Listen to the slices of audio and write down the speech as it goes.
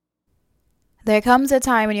There comes a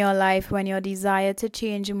time in your life when your desire to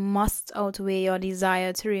change must outweigh your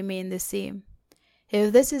desire to remain the same.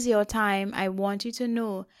 If this is your time, I want you to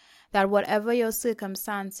know that whatever your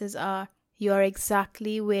circumstances are, you are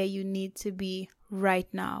exactly where you need to be right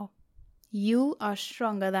now. You are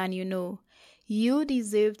stronger than you know. You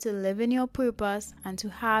deserve to live in your purpose and to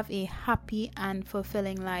have a happy and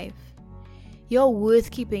fulfilling life. You're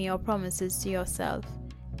worth keeping your promises to yourself.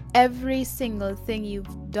 Every single thing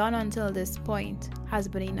you've done until this point has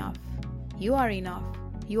been enough. You are enough.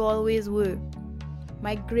 You always were.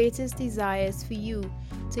 My greatest desire is for you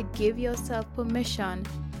to give yourself permission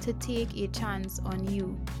to take a chance on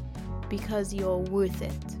you because you're worth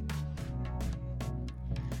it.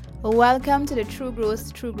 Welcome to the True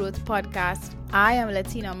Growth podcast. I am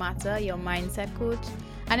Latina Mata, your mindset coach,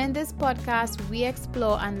 and in this podcast, we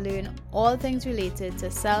explore and learn all things related to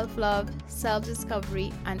self-love,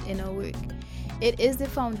 self-discovery, and inner work. It is the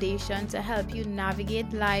foundation to help you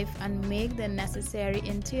navigate life and make the necessary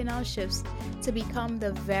internal shifts to become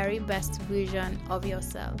the very best version of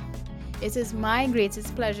yourself. It is my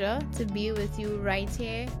greatest pleasure to be with you right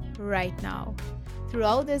here, right now.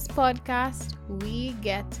 Throughout this podcast, we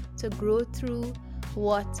get to grow through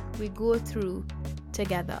what we go through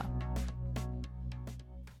together.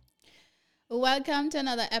 Welcome to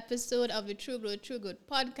another episode of the True Growth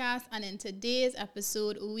podcast. And in today's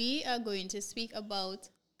episode, we are going to speak about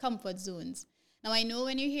comfort zones. Now, I know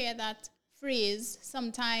when you hear that phrase,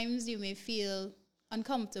 sometimes you may feel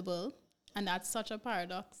uncomfortable, and that's such a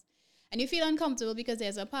paradox. And you feel uncomfortable because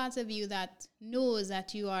there's a part of you that knows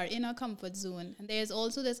that you are in a comfort zone. And there's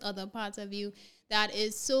also this other part of you that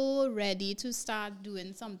is so ready to start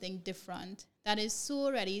doing something different, that is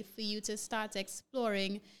so ready for you to start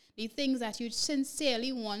exploring the things that you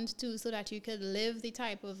sincerely want to so that you could live the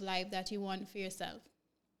type of life that you want for yourself.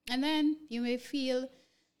 And then you may feel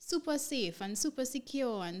super safe and super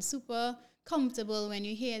secure and super comfortable when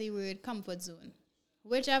you hear the word comfort zone.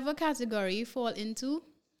 Whichever category you fall into,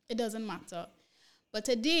 it doesn't matter. But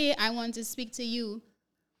today, I want to speak to you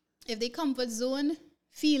if the comfort zone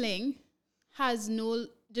feeling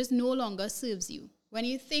no longer serves you. When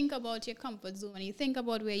you think about your comfort zone, when you think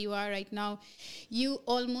about where you are right now, you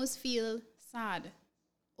almost feel sad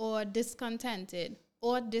or discontented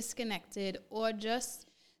or disconnected or just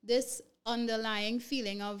this underlying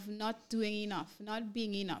feeling of not doing enough, not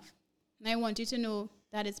being enough. And I want you to know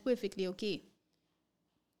that it's perfectly okay.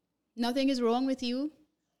 Nothing is wrong with you.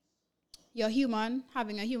 You're human,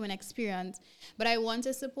 having a human experience. But I want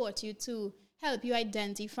to support you to help you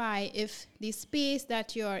identify if the space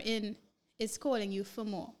that you're in is calling you for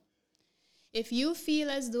more. If you feel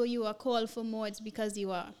as though you are called for more, it's because you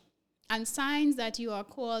are. And signs that you are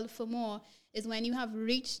called for more is when you have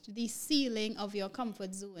reached the ceiling of your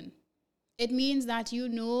comfort zone. It means that you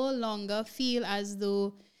no longer feel as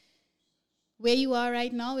though where you are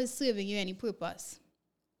right now is serving you any purpose.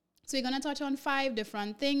 So we're going to touch on 5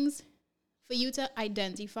 different things for you to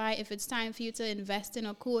identify if it's time for you to invest in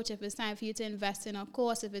a coach, if it's time for you to invest in a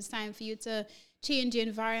course, if it's time for you to change your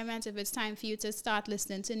environment, if it's time for you to start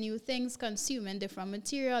listening to new things, consuming different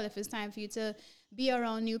material, if it's time for you to be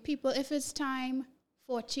around new people, if it's time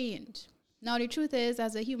for change. Now, the truth is,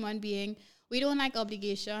 as a human being, we don't like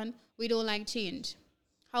obligation, we don't like change.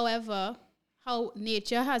 However, how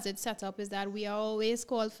nature has it set up is that we are always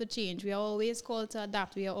called for change. We are always called to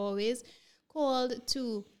adapt. We are always called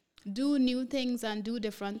to do new things and do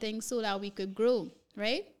different things so that we could grow,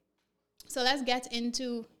 right? So let's get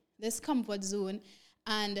into this comfort zone,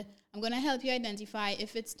 and I'm going to help you identify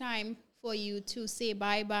if it's time for you to say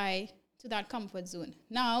bye-bye to that comfort zone.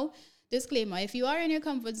 Now, disclaimer, if you are in your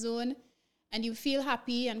comfort zone and you feel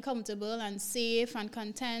happy and comfortable and safe and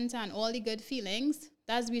content and all the good feelings,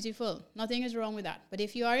 that's beautiful. Nothing is wrong with that. But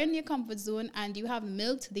if you are in your comfort zone and you have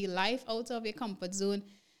milked the life out of your comfort zone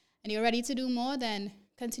and you're ready to do more, then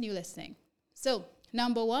continue listening. So,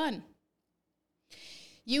 number 1,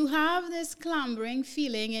 you have this clambering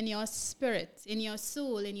feeling in your spirit, in your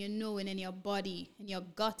soul, in your knowing, in your body, in your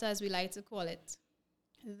gut, as we like to call it,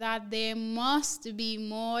 that there must be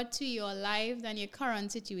more to your life than your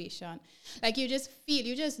current situation. Like you just feel,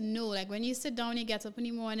 you just know, like when you sit down, you get up in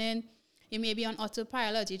the morning, you may be on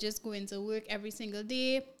autopilot, you just go into work every single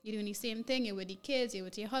day, you're doing the same thing, you're with the kids, you're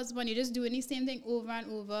with your husband, you're just doing the same thing over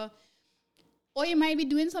and over. Or you might be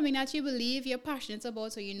doing something that you believe you're passionate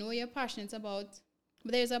about, or you know you're passionate about,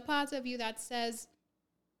 but there's a part of you that says,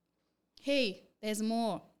 hey, there's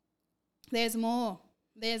more. There's more.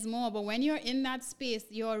 There's more. But when you're in that space,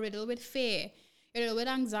 you're riddled with fear. You're riddled with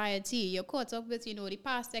anxiety. You're caught up with, the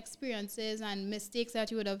past experiences and mistakes that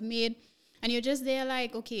you would have made. And you're just there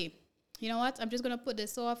like, okay, you know what, I'm just going to put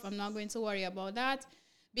this off. I'm not going to worry about that.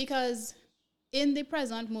 Because in the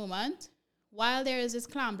present moment, while there is this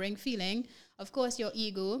clambering feeling, of course, your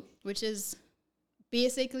ego, which is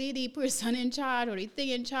basically the person in charge or the thing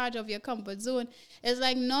in charge of your comfort zone, is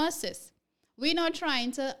like, no, sis, we're not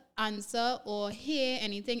trying to answer or hear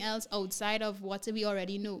anything else outside of what we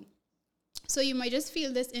already know. So you might just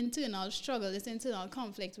feel this internal struggle, this internal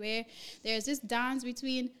conflict where there's this dance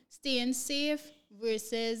between staying safe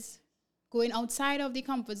versus going outside of the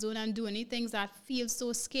comfort zone and doing the things that feel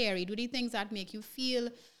so scary, do the things that make you feel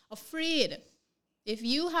afraid. If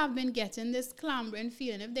you have been getting this clambering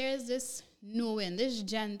feeling, if there is this knowing, this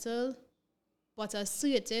gentle but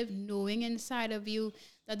assertive knowing inside of you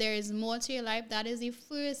that there is more to your life, that is the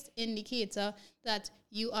first indicator that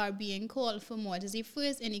you are being called for more. It is the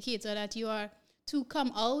first indicator that you are to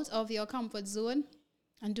come out of your comfort zone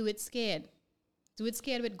and do it scared. Do it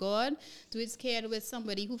scared with God. Do it scared with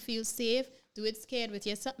somebody who feels safe. Do it scared with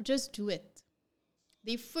yourself. Just do it.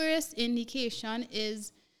 The first indication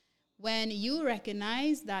is when you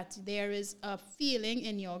recognize that there is a feeling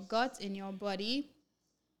in your gut, in your body,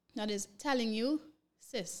 that is telling you,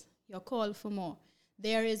 sis, you're called for more.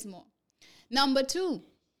 There is more. Number 2,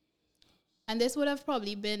 and this would have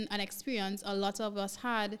probably been an experience a lot of us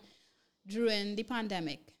had during the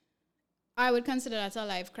pandemic. I would consider that a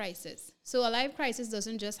life crisis. So a life crisis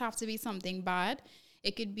doesn't just have to be something bad.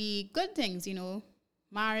 It could be good things,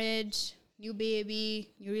 marriage, new baby,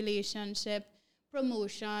 new relationship,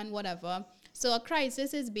 promotion, whatever. So a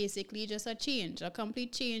crisis is basically just a change, a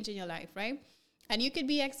complete change in your life, right? And you could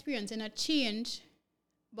be experiencing a change,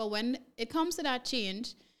 but when it comes to that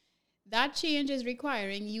change is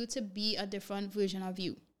requiring you to be a different version of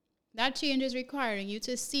you. That change is requiring you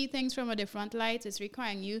to see things from a different light. It's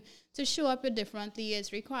requiring you to show up differently.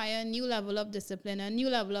 It's requiring a new level of discipline, a new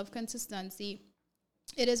level of consistency.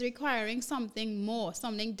 It is requiring something more,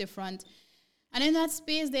 something different. And in that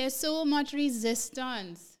space, there's so much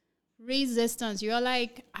resistance. You're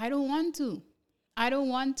like, I don't want to.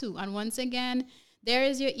 And once again, there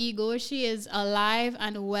is your ego. She is alive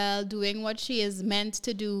and well, doing what she is meant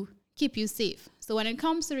to do, keep you safe. So when it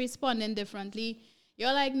comes to responding differently,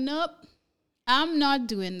 you're like, nope, I'm not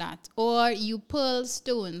doing that. Or you pull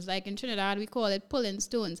stones. Like in Trinidad, we call it pulling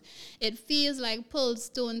stones. It feels like pull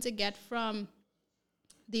stone to get from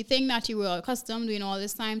the thing that you were accustomed doing all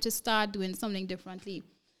this time to start doing something differently.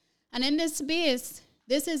 And in this space,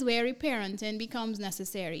 this is where reparenting becomes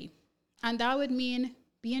necessary. And that would mean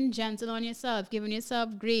being gentle on yourself, giving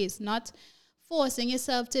yourself grace, not forcing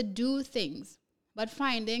yourself to do things, but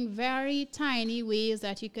finding very tiny ways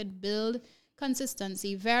that you could build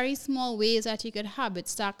consistency, very small ways that you could habit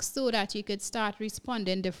stack so that you could start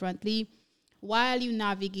responding differently while you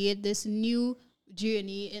navigate this new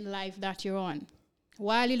journey in life that you're on.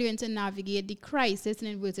 While you learn to navigate the crisis in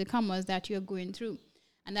inverted commas that you're going through.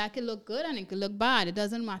 And that could look good and it could look bad. It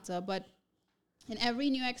doesn't matter. But in every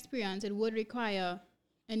new experience, it would require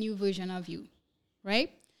a new version of you.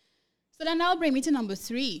 Right? So then that'll bring me to number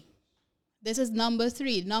 3. This is number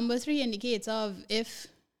 3. Number 3 indicates of if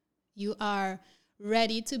you are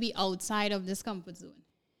ready to be outside of this comfort zone.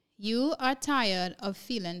 You are tired of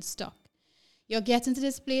feeling stuck. You're getting to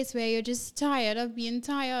this place where you're just tired of being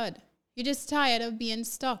tired. You're just tired of being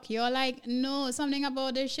stuck. You're like, no, something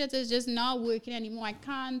about this shit is just not working anymore. I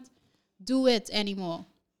can't do it anymore.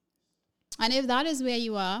 And if that is where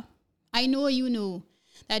you are, I know you know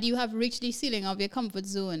that you have reached the ceiling of your comfort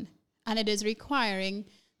zone and it is requiring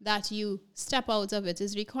that you step out of it. It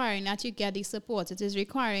is requiring that you get the support. It is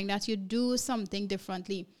requiring that you do something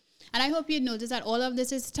differently. And I hope you notice that all of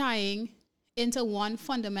this is tying into one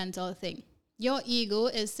fundamental thing. Your ego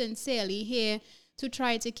is sincerely here to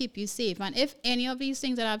try to keep you safe. And if any of these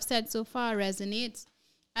things that I've said so far resonates,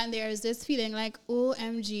 and there is this feeling like,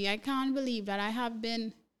 OMG, I can't believe that I have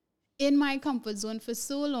been in my comfort zone for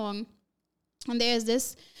so long, and there's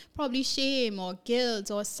this probably shame or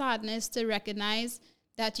guilt or sadness to recognize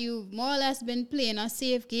that you've more or less been playing a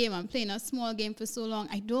safe game and playing a small game for so long,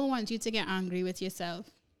 I don't want you to get angry with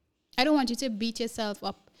yourself. I don't want you to beat yourself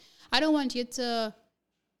up. I don't want you to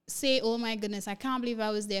say, oh my goodness, I can't believe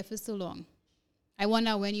I was there for so long. I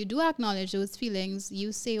wonder when you do acknowledge those feelings,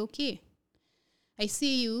 you say, okay, I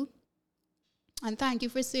see you, and thank you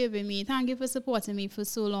for serving me. Thank you for supporting me for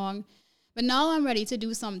so long. But now I'm ready to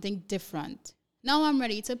do something different. Now I'm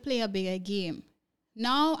ready to play a bigger game.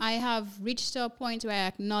 Now I have reached a point where I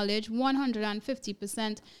acknowledge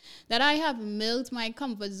 150% that I have milked my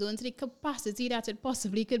comfort zone to the capacity that it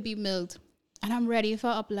possibly could be milked. And I'm ready for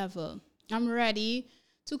up level. I'm ready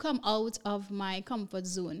to come out of my comfort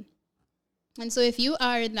zone. And so if you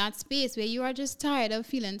are in that space where you are just tired of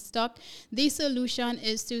feeling stuck, the solution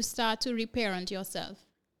is to start to reparent yourself.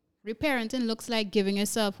 Reparenting looks like giving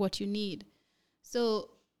yourself what you need. So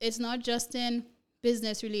it's not just in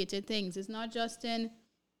business related things. It's not just in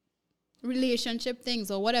relationship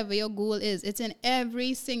things or whatever your goal is. It's in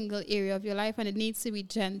every single area of your life, and it needs to be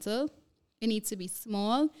gentle. It needs to be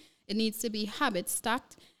small. It needs to be habit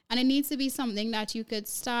stacked, and it needs to be something that you could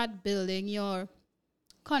start building your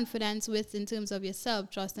confidence with in terms of your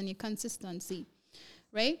self-trust and your consistency,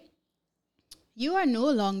 right? You are no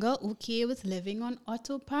longer okay with living on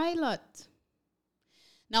autopilot.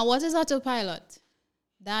 Now, what is autopilot?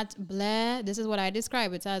 That blah, this is what I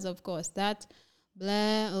describe it as, of course. That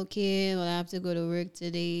blah, okay, well, I have to go to work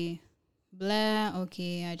today. Blah,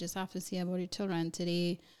 okay, I just have to see about the children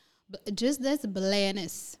today. Just this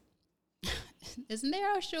blahness. Isn't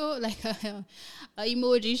there a show, like a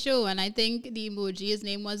emoji show? And I think the emoji, his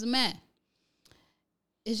name was Meh.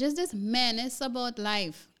 It's just this menace about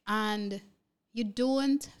life. And you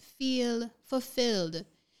don't feel fulfilled.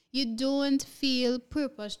 You don't feel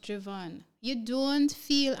purpose-driven. You don't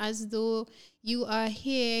feel as though you are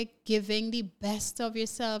here giving the best of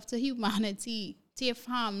yourself to humanity, to your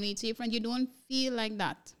family, to your friends. You don't feel like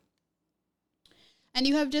that. And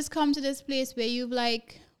you have just come to this place where you've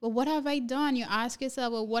like, well, what have I done? You ask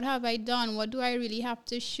yourself, well, what have I done? What do I really have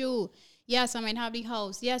to show? Yes, I might have the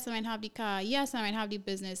house. Yes, I might have the car. Yes, I might have the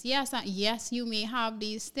business. Yes, you may have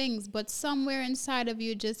these things, but somewhere inside of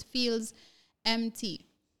you just feels empty.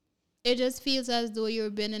 It just feels as though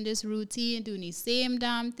you've been in this routine doing the same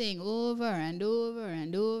damn thing over and over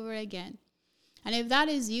and over again. And if that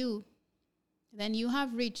is you, then you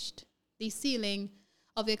have reached the ceiling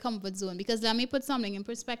of your comfort zone. Because let me put something in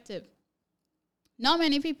perspective. Not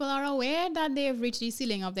many people are aware that they have reached the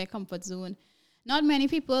ceiling of their comfort zone. Not many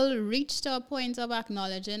people reach to a point of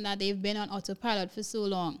acknowledging that they've been on autopilot for so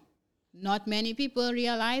long. Not many people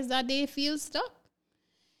realize that they feel stuck.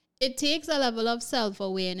 It takes a level of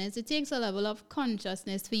self-awareness. It takes a level of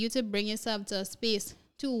consciousness for you to bring yourself to a space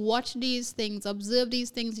to watch these things, observe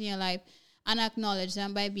these things in your life, and acknowledge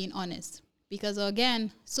them by being honest. Because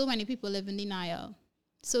again, so many people live in denial.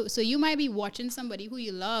 So you might be watching somebody who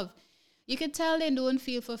you love. You could tell they don't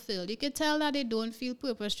feel fulfilled. You could tell that they don't feel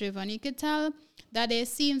purpose-driven. You could tell that it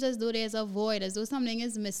seems as though there's a void, as though something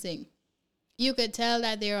is missing. You could tell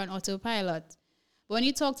that they're on autopilot. But when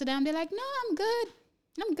you talk to them, they're like, no, I'm good.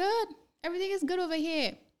 I'm good. Everything is good over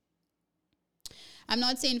here. I'm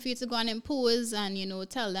not saying for you to go and impose and,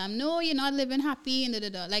 tell them, no, you're not living happy.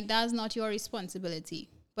 Like, that's not your responsibility.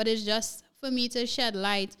 But it's just for me to shed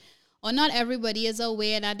light on not everybody is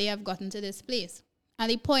aware that they have gotten to this place. And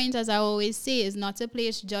the point, as I always say, is not to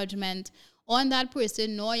place judgment on that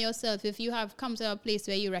person nor yourself if you have come to a place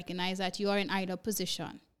where you recognize that you are in either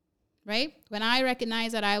position, right? When I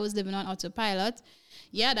recognized that I was living on autopilot,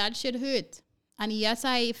 yeah, that shit hurt. And yes,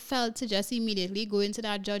 I felt to just immediately go into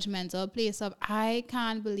that judgmental place of, I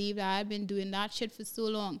can't believe that I've been doing that shit for so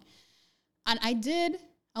long. And I did.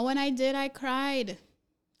 And when I did, I cried.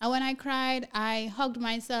 And when I cried, I hugged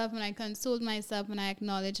myself and I consoled myself and I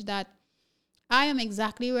acknowledged that I am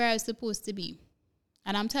exactly where I was supposed to be.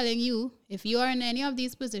 And I'm telling you, if you are in any of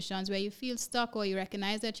these positions where you feel stuck or you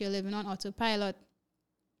recognize that you're living on autopilot,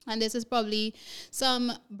 and this is probably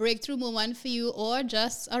some breakthrough moment for you, or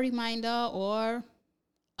just a reminder or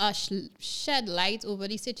a shed light over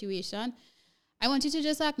the situation, I want you to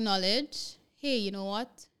just acknowledge, hey, you know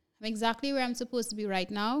what? I'm exactly where I'm supposed to be right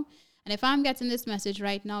now. And if I'm getting this message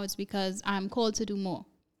right now, it's because I'm called to do more.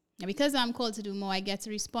 And because I'm called to do more, I get to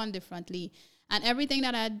respond differently. And everything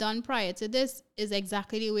that I had done prior to this is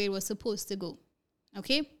exactly the way it was supposed to go.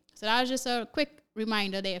 Okay? So that was just a quick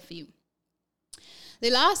reminder there for you. The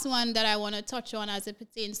last one that I want to touch on as it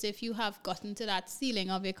pertains to if you have gotten to that ceiling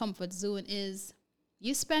of your comfort zone is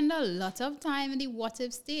you spend a lot of time in the what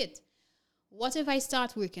if state. What if I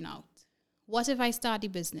start working out? What if I start the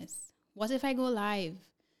business? What if I go live?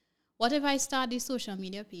 What if I start the social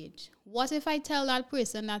media page? What if I tell that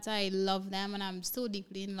person that I love them and I'm so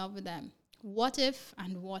deeply in love with them? What if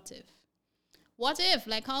and what if? What if?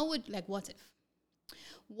 What if?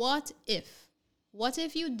 What if? What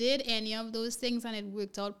if you did any of those things and it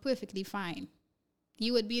worked out perfectly fine?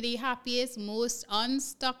 You would be the happiest, most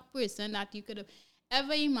unstuck person that you could have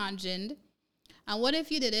ever imagined. And what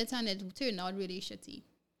if you did it and it turned out really shitty?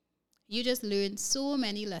 You just learned so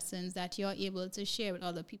many lessons that you're able to share with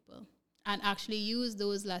other people and actually use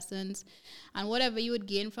those lessons and whatever you would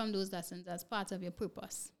gain from those lessons as part of your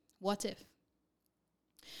purpose. What if?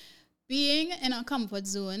 Being in a comfort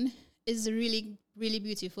zone is really, really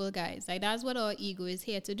beautiful, guys. Like, that's what our ego is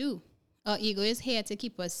here to do. Our ego is here to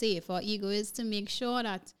keep us safe. Our ego is to make sure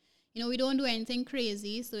that, we don't do anything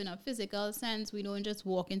crazy. So in a physical sense, we don't just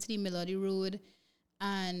walk into the middle of the road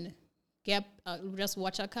and just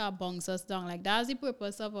watch a car bounce us down. Like, that's the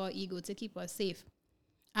purpose of our ego, to keep us safe.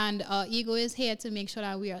 And our ego is here to make sure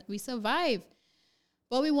that we survive.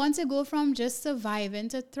 But we want to go from just surviving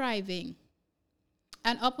to thriving.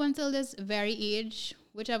 And up until this very age,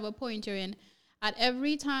 whichever point you're in, at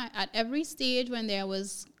every stage when there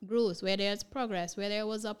was growth, where there's progress, where there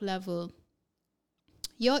was up level,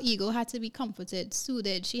 your ego had to be comforted,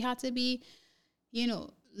 soothed. She had to be,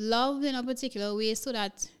 loved in a particular way so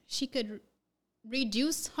that she could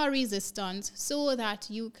reduce her resistance, so that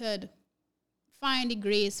you could find the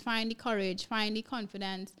grace, find the courage, find the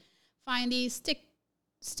confidence, find the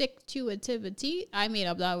stick-to-itivity. I made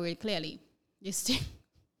up that word clearly.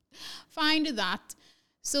 Find that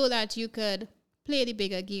so that you could play the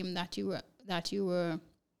bigger game that you were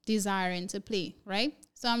desiring to play, right?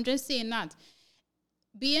 So I'm just saying that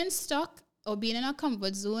being stuck or being in a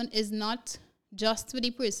comfort zone is not just for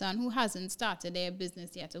the person who hasn't started their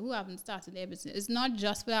business yet, or who haven't started their business. It's not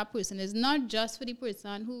just for that person. It's not just for the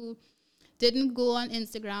person who didn't go on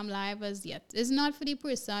Instagram Live as yet. It's not for the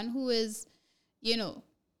person who is, in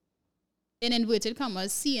inverted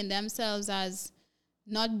commas, seeing themselves as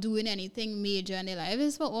not doing anything major in their life.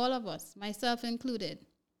 It's for all of us, myself included.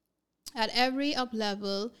 At every up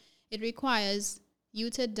level, it requires you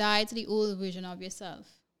to die to the old version of yourself.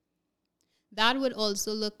 That would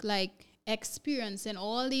also look like experiencing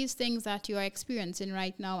all these things that you are experiencing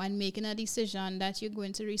right now and making a decision that you're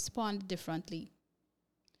going to respond differently.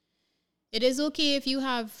 It is okay if you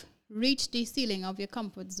have reached the ceiling of your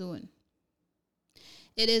comfort zone.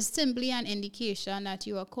 It is simply an indication that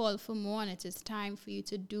you are called for more and it is time for you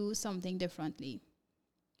to do something differently.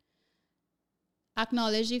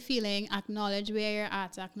 Acknowledge the feeling, acknowledge where you're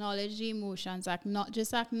at, acknowledge the emotions,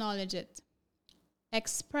 just acknowledge it.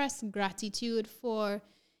 Express gratitude for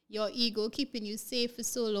your ego keeping you safe for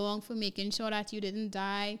so long, for making sure that you didn't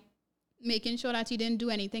die, making sure that you didn't do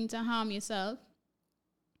anything to harm yourself.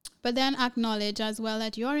 But then acknowledge as well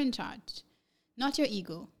that you're in charge, not your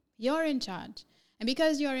ego. You're in charge. And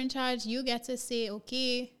because you're in charge, you get to say,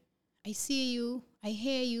 okay, I see you, I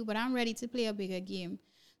hear you, but I'm ready to play a bigger game.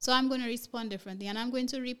 So I'm going to respond differently, and I'm going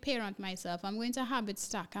to reparent myself. I'm going to habit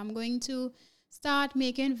stack. I'm going to start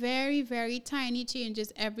making very, very tiny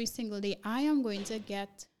changes every single day. I am going to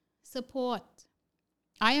get support.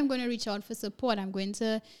 I am going to reach out for support. I'm going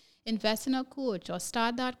to invest in a coach, or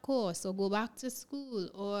start that course, or go back to school,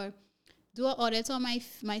 or do an audit on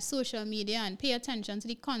my social media and pay attention to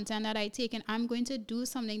the content that I take, and I'm going to do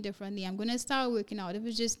something differently. I'm going to start working out. If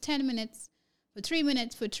it's just 10 minutes, for 3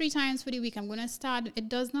 minutes, for 3 times for the week, I'm going to start. It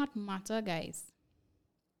does not matter, guys.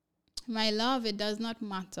 My love, it does not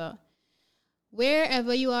matter.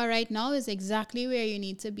 Wherever you are right now is exactly where you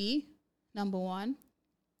need to be, number one.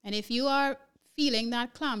 And if you are feeling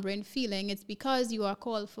that clambering feeling, it's because you are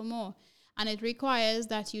called for more. And it requires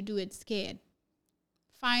that you do it scared.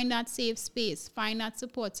 Find that safe space. Find that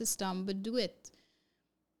support system, but do it.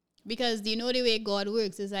 Because the way God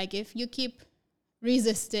works is like, if you keep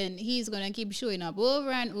resisting, he's going to keep showing up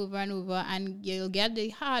over and over and over, and you'll get the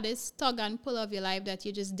hardest tug and pull of your life that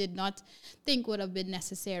you just did not think would have been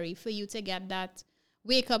necessary for you to get that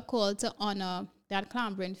wake-up call to honor that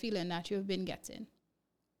clambering feeling that you've been getting.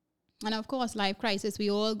 And of course, life crisis,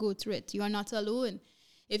 we all go through it. You are not alone.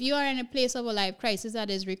 If you are in a place of a life crisis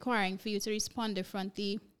that is requiring for you to respond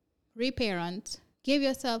differently, reparent, give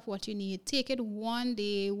yourself what you need. Take it one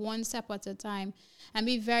day, one step at a time, and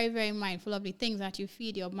be very, very mindful of the things that you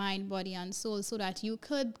feed your mind, body, and soul, so that you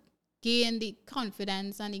could gain the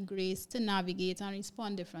confidence and the grace to navigate and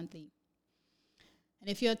respond differently. And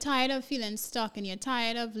if you're tired of feeling stuck and you're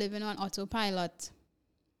tired of living on autopilot,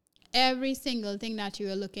 every single thing that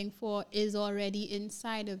you're looking for is already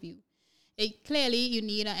inside of you. Clearly, you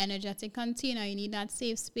need an energetic container. You need that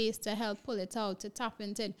safe space to help pull it out, to tap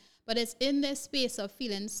into it. But it's in this space of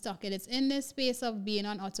feeling stuck, and it's in this space of being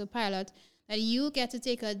on autopilot, that you get to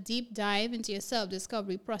take a deep dive into your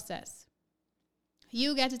self-discovery process.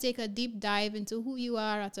 You get to take a deep dive into who you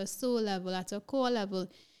are at a soul level, at a core level.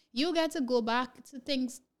 You get to go back to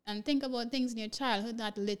things and think about things in your childhood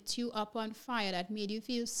that lit you up on fire, that made you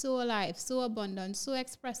feel so alive, so abundant, so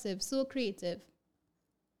expressive, so creative.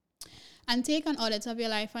 And take an audit of your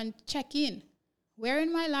life and check in. Where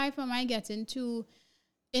in my life am I getting to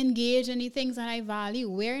engage in the things that I value?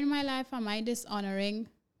 Where in my life am I dishonoring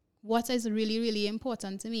what is really, really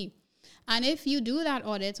important to me? And if you do that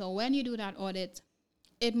audit, or when you do that audit,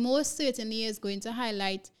 it most certainly is going to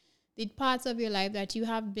highlight the parts of your life that you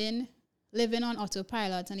have been living on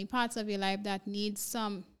autopilot and the parts of your life that need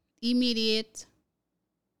some immediate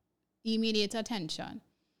attention,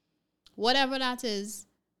 whatever that is,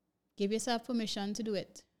 give yourself permission to do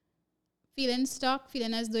it. Feeling stuck,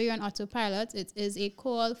 feeling as though you're on autopilot, it is a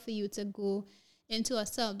call for you to go into a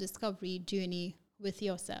self-discovery journey with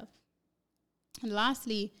yourself. And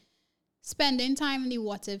lastly, spending time in the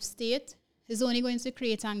what-if state is only going to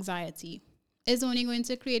create anxiety. It's only going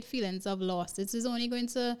to create feelings of loss. It is only going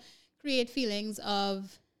to create feelings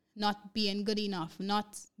of not being good enough,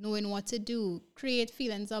 not knowing what to do, create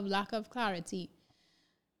feelings of lack of clarity.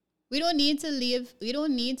 We don't need to live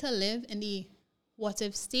in the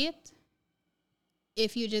what-if state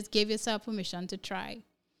if you just give yourself permission to try.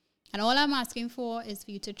 And all I'm asking for is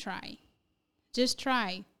for you to try. Just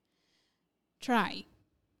try. Try.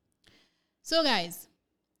 So guys,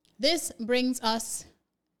 this brings us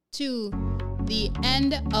to the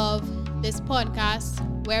end of this podcast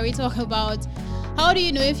where we talk about how do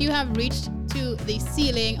you know if you have reached to the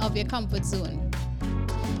ceiling of your comfort zone.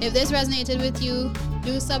 If this resonated with you,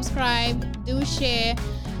 do subscribe, do share,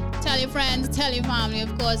 tell your friends, tell your family,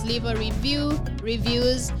 of course, leave a review.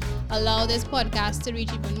 Reviews allow this podcast to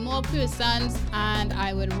reach even more persons, and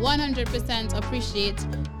I would 100% appreciate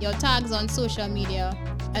your tags on social media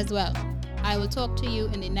as well. I will talk to you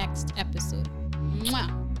in the next episode.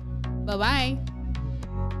 Mwah. Bye-bye.